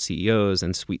top-level CEOs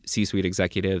and C-suite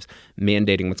executives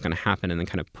mandating what's going to happen and then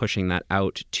kind of pushing that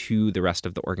out to the rest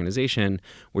of the organization,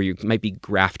 where you might be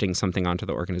grafting something onto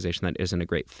the organization that isn't a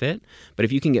great fit. But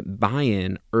if you can get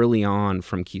buy-in early on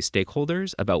from key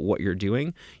stakeholders about what you're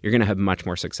doing, you're going to have much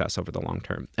more success over the long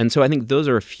term. And so I think those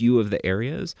are a few of the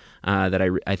areas that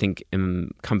I think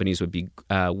companies would be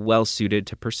well-suited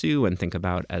to pursue and think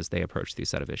about as they approach these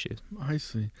set of issues. I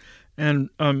see. And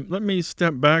let me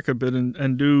step back a bit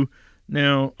and do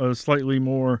now a slightly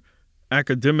more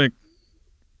academic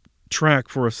track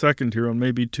for a second here on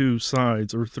maybe two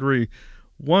sides or three.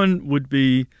 One would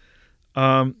be,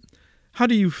 how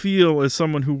do you feel as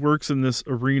someone who works in this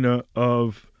arena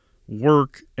of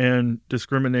work and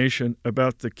discrimination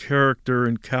about the character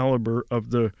and caliber of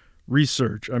the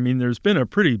research? I mean, there's been a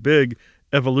pretty big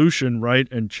evolution, right,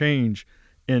 and change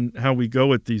in how we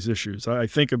go at these issues. I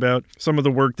think about some of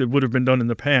the work that would have been done in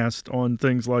the past on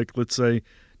things like, let's say,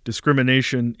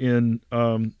 discrimination in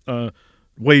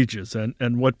wages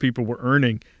and what people were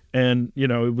earning. And,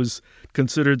 it was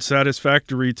considered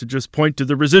satisfactory to just point to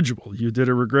the residual. You did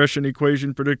a regression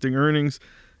equation predicting earnings,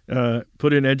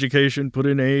 put in education, put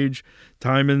in age,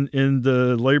 time in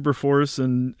the labor force,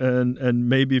 and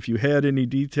maybe if you had any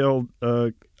detailed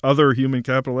other human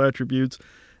capital attributes,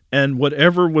 and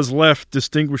whatever was left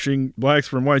distinguishing blacks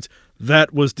from whites,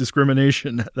 that was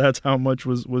discrimination. That's how much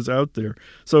was out there.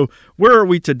 So where are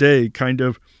we today, kind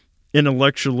of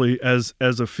intellectually, as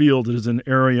a field, as an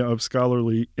area of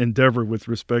scholarly endeavor with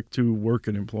respect to work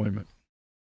and employment?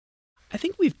 I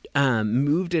think we've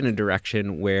moved in a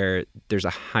direction where there's a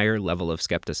higher level of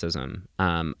skepticism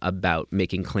about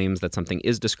making claims that something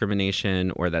is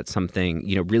discrimination or that something,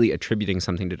 really attributing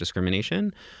something to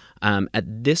discrimination. At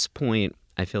this point,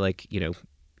 I feel like,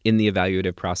 in the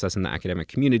evaluative process in the academic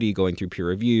community, going through peer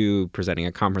review, presenting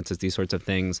at conferences, these sorts of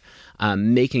things,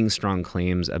 making strong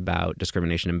claims about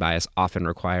discrimination and bias often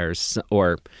requires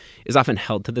or is often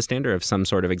held to the standard of some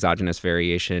sort of exogenous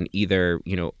variation, either,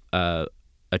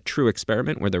 a true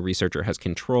experiment where the researcher has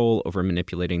control over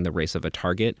manipulating the race of a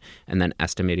target and then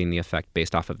estimating the effect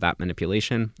based off of that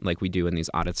manipulation, like we do in these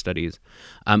audit studies,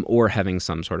 or having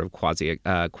some sort of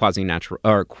quasi-natural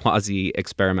or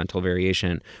quasi-experimental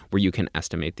variation where you can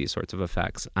estimate these sorts of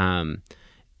effects.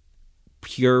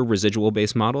 Pure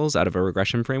residual-based models out of a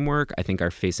regression framework, I think,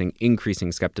 are facing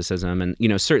increasing skepticism. And,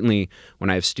 certainly when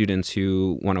I have students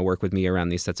who want to work with me around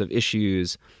these sets of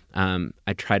issues,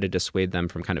 I try to dissuade them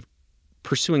from kind of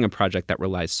pursuing a project that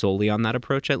relies solely on that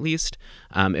approach, at least,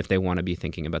 if they want to be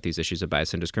thinking about these issues of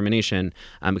bias and discrimination,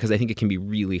 because I think it can be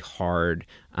really hard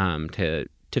to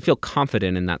feel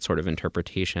confident in that sort of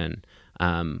interpretation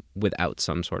without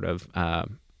some sort of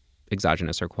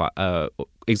exogenous or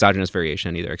exogenous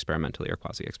variation, either experimentally or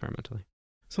quasi-experimentally.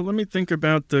 So let me think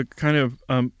about the kind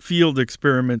of field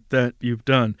experiment that you've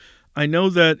done. I know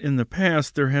that in the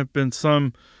past there have been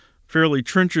some fairly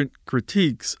trenchant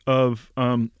critiques of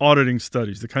auditing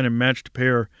studies, the kind of matched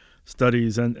pair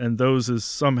studies, and those as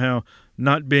somehow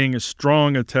not being as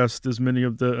strong a test as many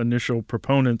of the initial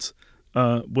proponents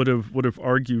would have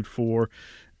argued for.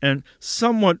 And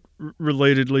somewhat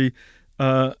relatedly,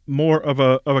 more of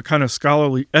a kind of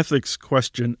scholarly ethics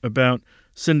question about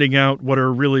sending out what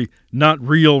are really not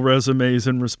real resumes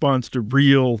in response to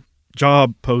real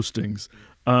job postings.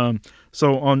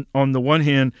 So on the one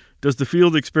hand, does the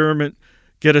field experiment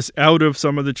get us out of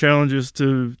some of the challenges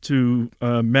to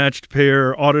matched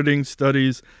pair auditing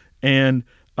studies? And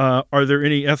are there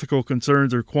any ethical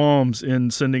concerns or qualms in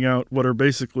sending out what are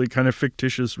basically kind of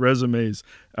fictitious resumes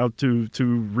out to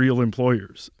real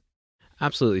employers?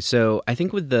 Absolutely. So I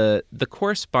think with the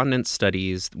correspondence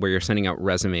studies where you're sending out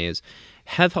resumes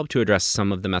have helped to address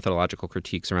some of the methodological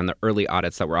critiques around the early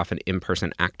audits that were often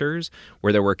in-person actors,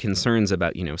 where there were concerns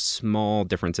about, small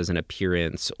differences in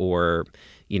appearance or,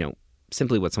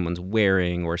 simply what someone's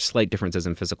wearing or slight differences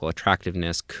in physical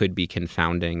attractiveness could be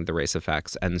confounding the race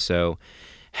effects. And so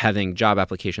having job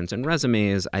applications and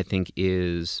resumes, I think,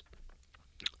 is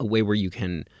a way where you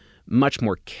can much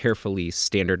more carefully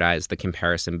standardize the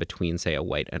comparison between, say, a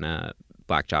white and a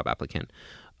black job applicant.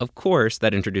 Of course,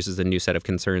 that introduces a new set of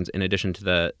concerns in addition to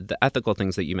the ethical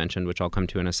things that you mentioned, which I'll come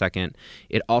to in a second.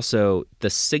 It also,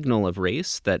 the signal of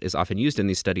race that is often used in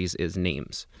these studies is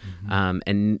names. Mm-hmm.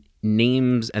 And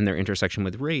names and their intersection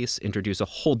with race introduce a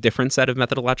whole different set of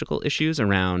methodological issues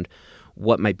around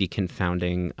what might be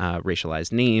confounding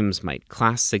racialized names. Might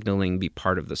class signaling be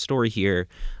part of the story here?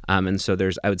 And so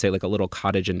there's, I would say, like a little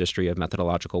cottage industry of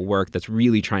methodological work that's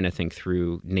really trying to think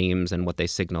through names and what they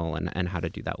signal and how to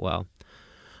do that well.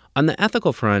 On the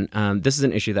ethical front, this is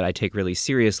an issue that I take really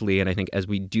seriously, and I think as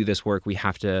we do this work, we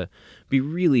have to be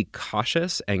really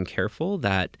cautious and careful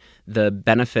that the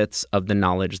benefits of the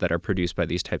knowledge that are produced by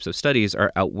these types of studies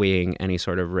are outweighing any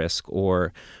sort of risk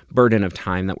or burden of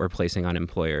time that we're placing on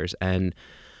employers. And,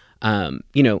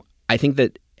 I think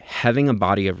that having a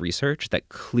body of research that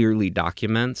clearly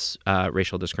documents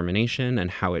racial discrimination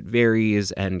and how it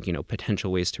varies and,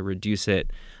 potential ways to reduce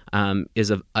it is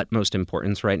of utmost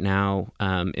importance right now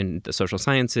in the social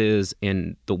sciences.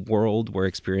 In the world, we're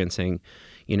experiencing,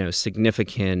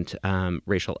 significant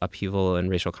racial upheaval and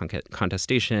racial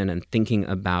contestation, and thinking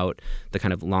about the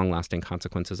kind of long-lasting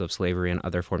consequences of slavery and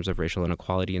other forms of racial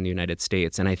inequality in the United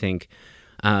States. And I think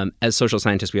as social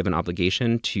scientists, we have an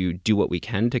obligation to do what we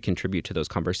can to contribute to those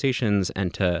conversations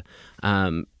and to,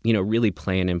 really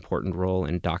play an important role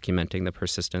in documenting the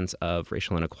persistence of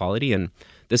racial inequality. And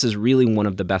this is really one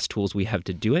of the best tools we have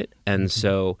to do it. And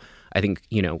so I think,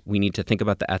 we need to think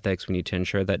about the ethics. We need to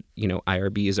ensure that,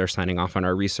 IRBs are signing off on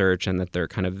our research and that they're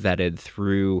kind of vetted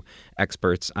through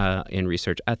experts in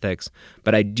research ethics.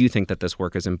 But I do think that this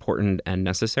work is important and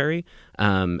necessary,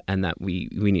 and that we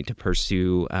need to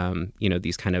pursue,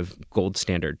 these kind of gold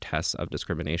standard tests of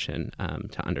discrimination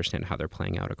to understand how they're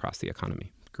playing out across the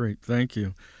economy. Great, thank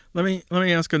you. Let me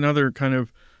ask another kind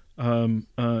of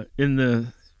in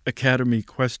the academy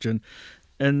question.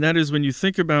 And that is, when you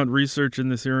think about research in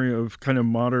this area of kind of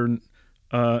modern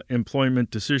employment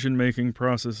decision-making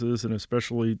processes and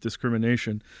especially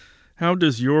discrimination, how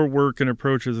does your work and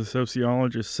approach as a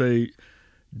sociologist, say,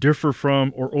 differ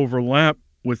from or overlap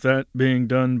with that being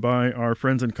done by our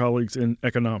friends and colleagues in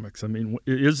economics? I mean,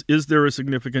 is there a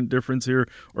significant difference here,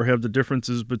 or have the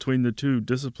differences between the two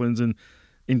disciplines in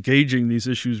engaging these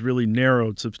issues really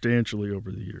narrowed substantially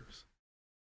over the years?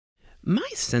 My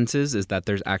sense is that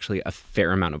there's actually a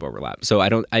fair amount of overlap. So I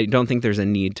don't think there's a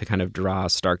need to kind of draw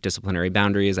stark disciplinary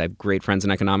boundaries. I have great friends in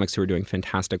economics who are doing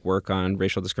fantastic work on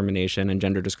racial discrimination and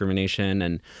gender discrimination,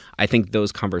 and I think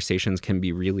those conversations can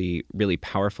be really, really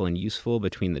powerful and useful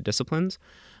between the disciplines.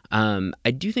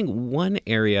 I do think one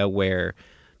area where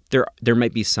there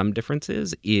might be some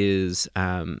differences is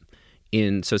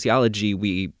in sociology,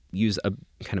 we use a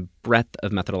kind of breadth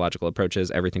of methodological approaches,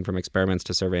 everything from experiments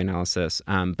to survey analysis.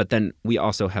 But then we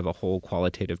also have a whole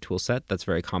qualitative tool set that's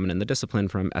very common in the discipline,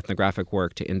 from ethnographic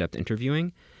work to in-depth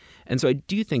interviewing. And so I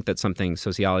do think that something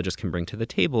sociologists can bring to the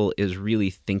table is really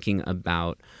thinking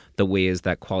about the ways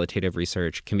that qualitative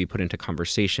research can be put into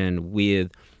conversation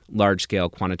with large-scale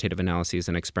quantitative analyses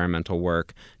and experimental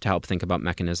work to help think about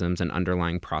mechanisms and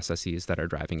underlying processes that are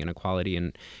driving inequality.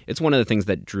 And it's one of the things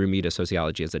that drew me to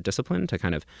sociology as a discipline, to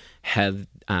kind of have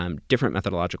different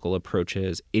methodological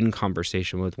approaches in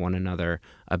conversation with one another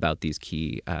about these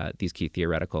key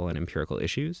theoretical and empirical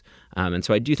issues. And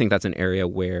so I do think that's an area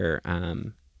where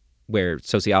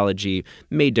sociology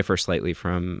may differ slightly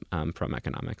from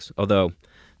economics, although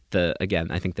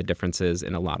I think the differences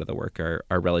in a lot of the work are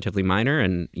relatively minor,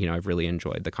 and I've really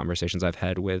enjoyed the conversations I've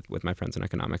had with my friends in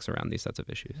economics around these sets of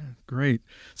issues. Yeah, great.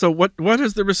 So what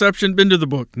has the reception been to the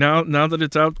book now that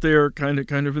it's out there kind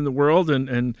of in the world,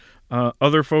 and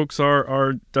other folks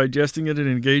are digesting it and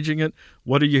engaging it?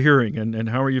 What are you hearing, and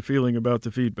how are you feeling about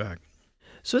the feedback?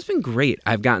 So it's been great.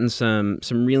 I've gotten some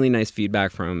really nice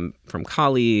feedback from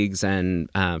colleagues and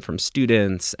from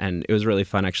students, and it was really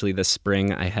fun. Actually, this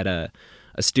spring I had a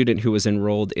student who was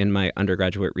enrolled in my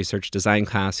undergraduate research design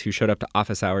class who showed up to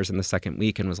office hours in the second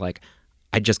week and was like,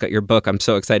 "I just got your book. I'm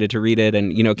so excited to read it,"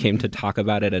 and came to talk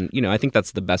about it. And I think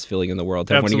that's the best feeling in the world,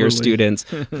 to have Absolutely. one of your students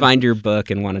find your book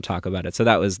and want to talk about it. So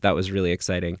that was really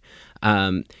exciting,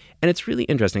 and it's really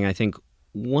interesting. I think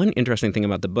one interesting thing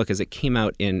about the book is it came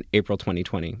out in April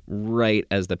 2020, right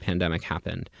as the pandemic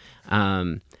happened,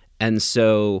 and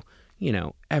so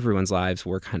everyone's lives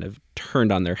were kind of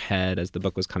turned on their head as the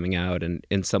book was coming out, and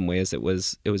in some ways it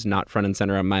was not front and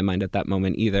center on my mind at that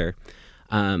moment either.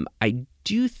 I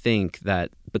do think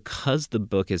that because the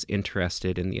book is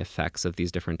interested in the effects of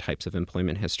these different types of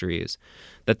employment histories,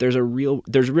 that there's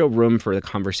real room for the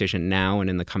conversation now and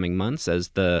in the coming months as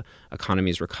the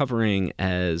economy is recovering,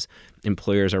 as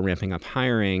employers are ramping up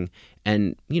hiring,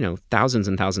 and thousands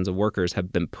and thousands of workers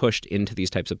have been pushed into these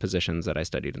types of positions that I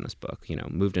studied in this book.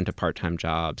 Moved into part-time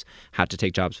jobs, had to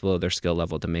take jobs below their skill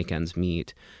level to make ends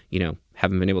meet.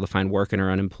 haven't been able to find work and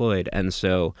are unemployed. And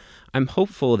so I'm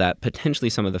hopeful that potentially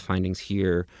some of the findings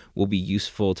here will be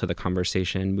useful to the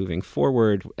conversation moving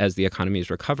forward as the economy is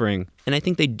recovering. And I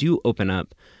think they do open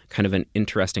up kind of an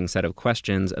interesting set of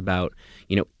questions about,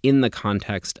 in the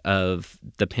context of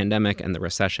the pandemic and the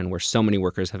recession where so many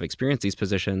workers have experienced these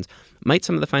positions, might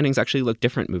some of the findings actually look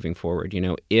different moving forward?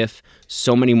 If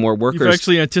so many more workers... You've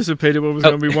actually anticipated what was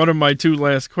going to be one of my two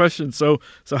last questions. So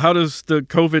how does the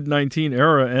COVID-19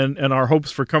 era and our hopes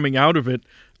for coming out of it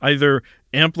either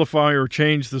amplify or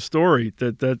change the story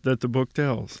that the book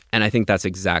tells? And I think that's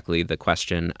exactly the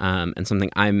question, and something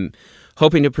I'm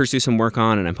hoping to pursue some work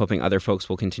on, and I'm hoping other folks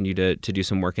will continue to do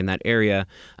some work in that area,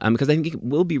 because I think it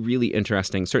will be really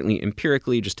interesting, certainly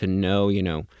empirically, just to know,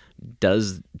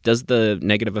 does the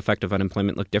negative effect of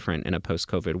unemployment look different in a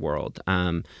post-COVID world?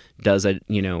 Does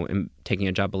taking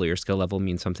a job below your skill level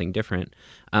mean something different?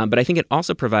 But I think it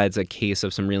also provides a case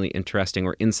of some really interesting,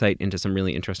 or insight into some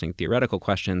really interesting theoretical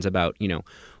questions about,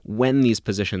 when these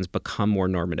positions become more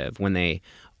normative, when they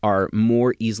are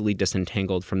more easily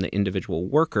disentangled from the individual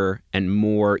worker and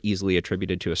more easily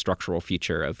attributed to a structural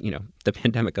feature of, the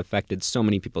pandemic affected so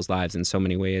many people's lives in so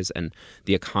many ways and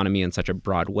the economy in such a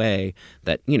broad way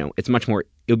that,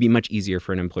 it would be much easier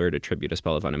for an employer to attribute a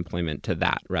spell of unemployment to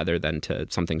that rather than to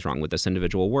something's wrong with this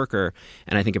individual worker.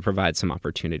 And I think it provides some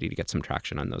opportunity to get some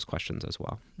traction on those questions as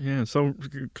well. Yeah, so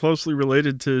closely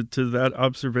related to that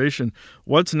observation.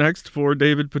 What's next for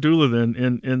David Pedulla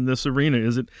then in this arena?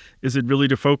 Is it really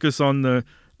to focus on the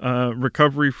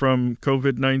recovery from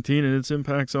COVID-19 and its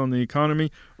impacts on the economy,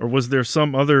 or was there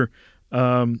some other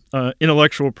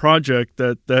intellectual project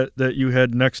that you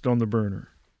had next on the burner?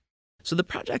 So the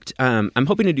project, I'm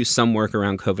hoping to do some work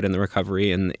around COVID and the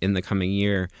recovery in the coming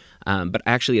year. But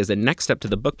actually, as a next step to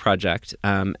the book project,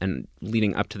 and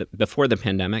leading up to before the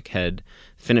pandemic, had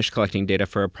finished collecting data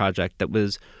for a project that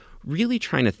was really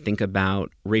trying to think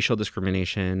about racial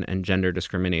discrimination and gender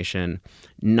discrimination,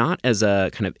 not as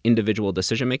a kind of individual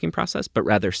decision-making process, but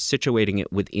rather situating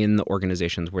it within the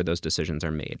organizations where those decisions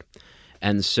are made.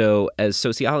 And so as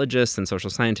sociologists and social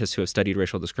scientists who have studied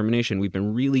racial discrimination, we've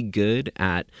been really good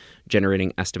at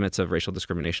generating estimates of racial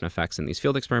discrimination effects in these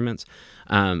field experiments.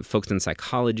 Folks in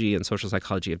psychology and social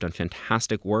psychology have done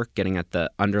fantastic work getting at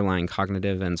the underlying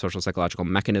cognitive and social psychological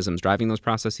mechanisms driving those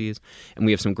processes. And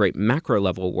we have some great macro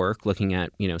level work looking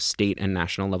at, state and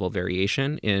national level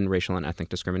variation in racial and ethnic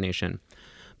discrimination.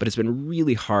 But it's been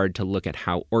really hard to look at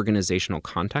how organizational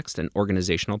context and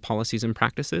organizational policies and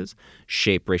practices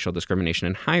shape racial discrimination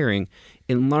in hiring,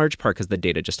 in large part because the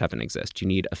data just haven't exist. You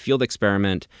need a field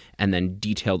experiment and then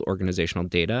detailed organizational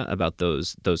data about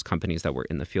those companies that were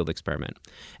in the field experiment.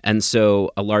 And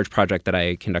so a large project that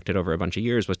I conducted over a bunch of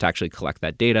years was to actually collect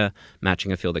that data,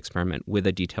 matching a field experiment with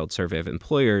a detailed survey of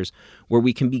employers, where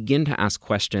we can begin to ask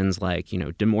questions like,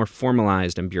 do more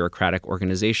formalized and bureaucratic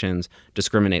organizations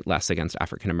discriminate less against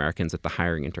African Americans at the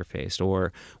hiring interface?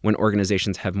 Or when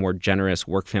organizations have more generous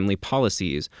work-family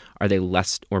policies, are they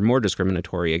less or more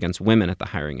discriminatory against women at the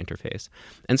hiring interface?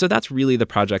 And so that's really the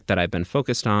project that I've been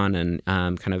focused on, and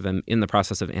kind of am in the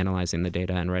process of analyzing the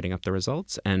data and writing up the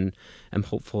results. And I'm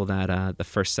hopeful that the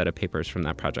first set of papers from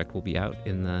that project will be out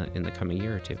in the coming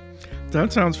year or two.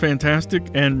 That sounds fantastic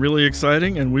and really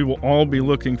exciting, and we will all be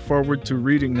looking forward to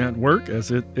reading that work as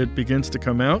it begins to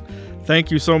come out.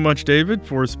 Thank you so much, David,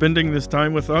 for spending this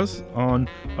time with us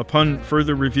upon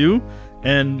further review.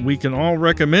 And we can all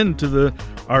recommend to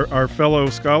our fellow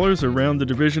scholars around the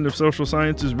Division of Social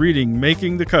Sciences reading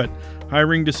Making the Cut,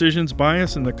 Hiring Decisions,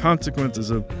 Bias, and the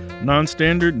Consequences of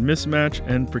Nonstandard, Mismatched,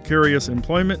 and Precarious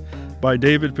Employment by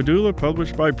David Pedulla,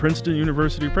 published by Princeton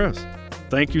University Press.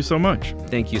 Thank you so much.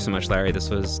 Thank you so much, Larry. This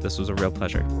was a real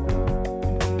pleasure.